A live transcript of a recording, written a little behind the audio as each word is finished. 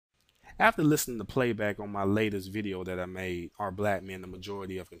After listening to playback on my latest video that I made, Are Black Men the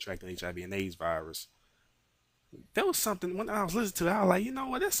Majority of Contracting HIV and AIDS Virus? There was something when I was listening to it, I was like, you know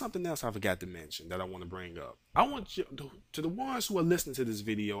what, there's something else I forgot to mention that I want to bring up. I want you to the ones who are listening to this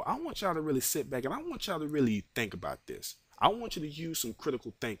video, I want y'all to really sit back and I want y'all to really think about this. I want you to use some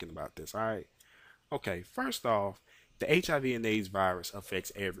critical thinking about this, all right? Okay, first off, the HIV and AIDS virus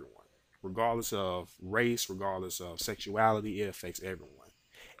affects everyone, regardless of race, regardless of sexuality, it affects everyone.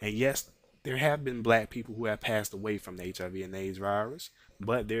 And yes, there have been black people who have passed away from the HIV and AIDS virus,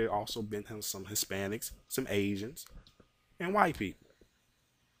 but there have also been some Hispanics, some Asians, and white people,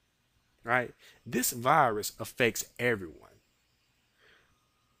 right? This virus affects everyone.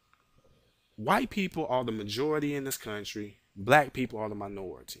 White people are the majority in this country, black people are the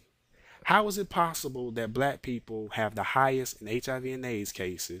minority. How is it possible that black people have the highest in HIV and AIDS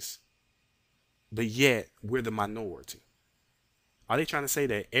cases, but yet we're the minority? Are they trying to say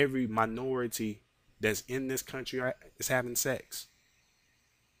that every minority that's in this country is having sex?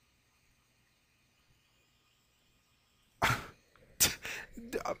 I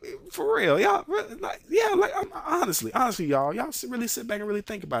mean, for real, y'all, like, yeah, like, honestly, y'all really sit back and really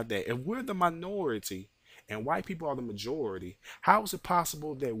think about that. If we're the minority and white people are the majority, how is it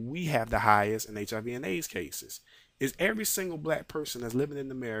possible that we have the highest in HIV and AIDS cases? Is every single black person that's living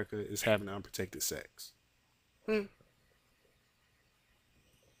in America is having unprotected sex? Hmm.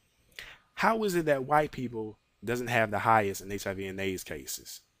 How is it that white people doesn't have the highest in HIV and AIDS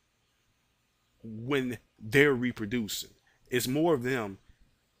cases when they're reproducing? It's more of them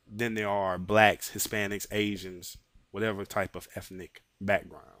than there are blacks, Hispanics, Asians, whatever type of ethnic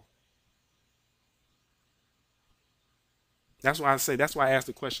background. That's why I asked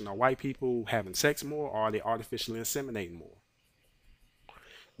the question, are white people having sex more or are they artificially inseminating more?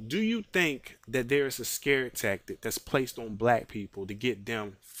 Do you think that there is a scare tactic that's placed on black people to get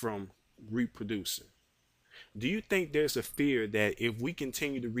them from reproducing? Do you think there's a fear that if we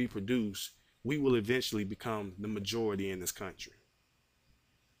continue to reproduce, we will eventually become the majority in this country?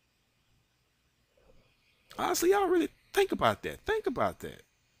 Honestly, y'all really think about that. Think about that.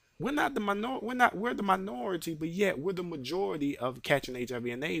 We're the minority, but yet we're the majority of catching HIV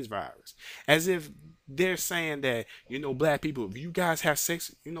and AIDS virus. As if they're saying that, black people, if you guys have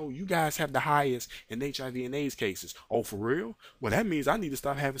sex, you guys have the highest in HIV and AIDS cases. Oh, for real? Well, that means I need to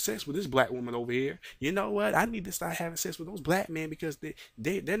stop having sex with this black woman over here. You know what? I need to start having sex with those black men because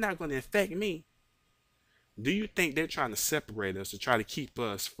they're not going to infect me. Do you think they're trying to separate us to try to keep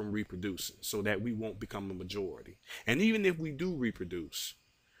us from reproducing so that we won't become a majority? And even if we do reproduce,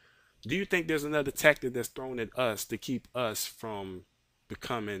 do you think there's another tactic that's thrown at us to keep us from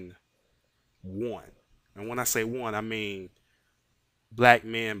becoming one? And when I say one, I mean black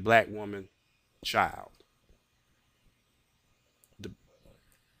man, black woman, child. The,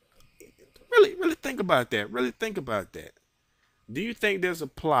 really think about that. Really think about that. Do you think there's a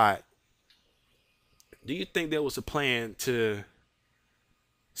plot? Do you think there was a plan to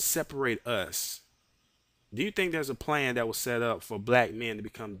separate us? Do you think there's a plan that was set up for black men to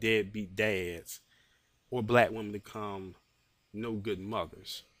become deadbeat dads or black women to become no good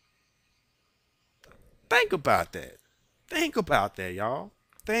mothers? Think about that. Think about that, y'all.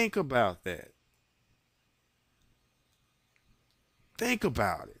 Think about that. Think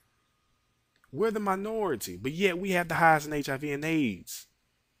about it. We're the minority, but yet we have the highest in HIV and AIDS.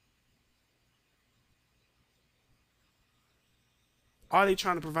 Are they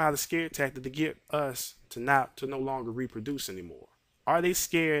trying to provide a scare tactic to get us to no longer reproduce anymore? Are they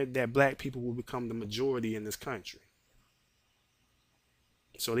scared that black people will become the majority in this country?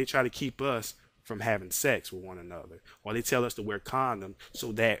 So they try to keep us from having sex with one another. Or they tell us to wear condoms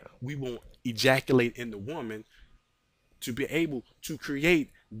so that we won't ejaculate in the woman to be able to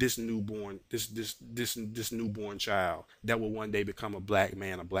create this newborn child that will one day become a black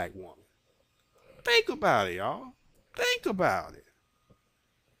man, a black woman. Think about it, y'all. Think about it.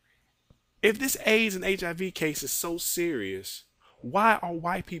 If this AIDS and HIV case is so serious, why are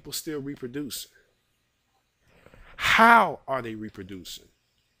white people still reproducing? How are they reproducing?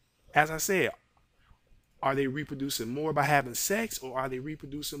 As I said, are they reproducing more by having sex or are they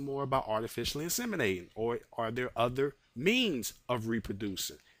reproducing more by artificially inseminating? Or are there other means of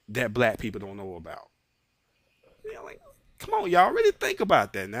reproducing that black people don't know about? Like, come on, y'all, really think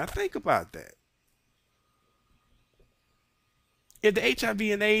about that now. Think about that. If the HIV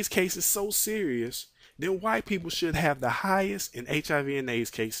and AIDS case is so serious, then white people should have the highest in HIV and AIDS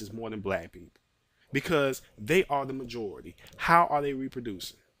cases more than black people because they are the majority. How are they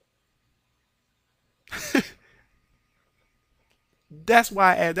reproducing? That's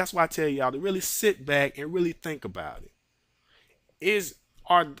why I tell y'all to really sit back and really think about it. Is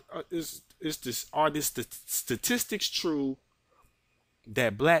Are the statistics true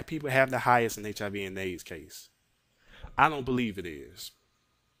that black people have the highest in HIV and AIDS case? I don't believe it is.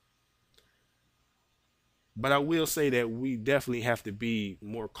 But I will say that we definitely have to be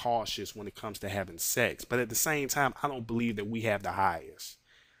more cautious when it comes to having sex. But at the same time, I don't believe that we have the highest.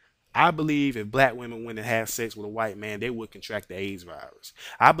 I believe if black women went and had sex with a white man, they would contract the AIDS virus.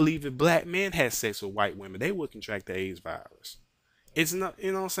 I believe if black men had sex with white women, they would contract the AIDS virus. It's not,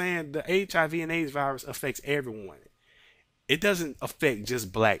 you know what I'm saying? The HIV and AIDS virus affects everyone. It doesn't affect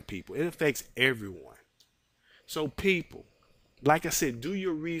just black people, it affects everyone. So, people, like I said, do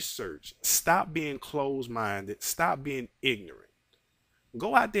your research. Stop being closed minded. Stop being ignorant.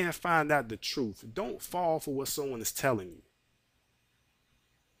 Go out there and find out the truth. Don't fall for what someone is telling you.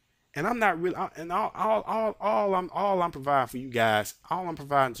 And I'm not really, and all I'm providing for you guys, all I'm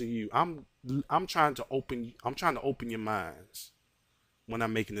providing to you, I'm trying to open your minds when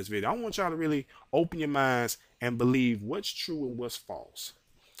I'm making this video. I want y'all to really open your minds and believe what's true and what's false.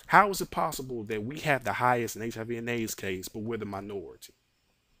 How is it possible that we have the highest in HIV and AIDS case, but we're the minority?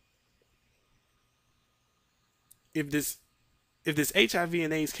 If this HIV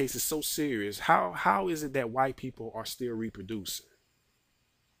and AIDS case is so serious, how is it that white people are still reproducing?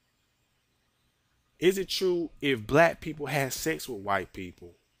 Is it true if black people have sex with white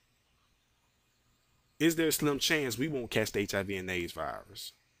people? Is there a slim chance we won't catch the HIV and AIDS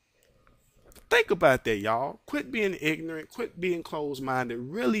virus? Think about that, y'all. Quit being ignorant. Quit being closed minded.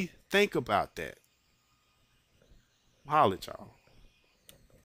 Really think about that. Holla at y'all.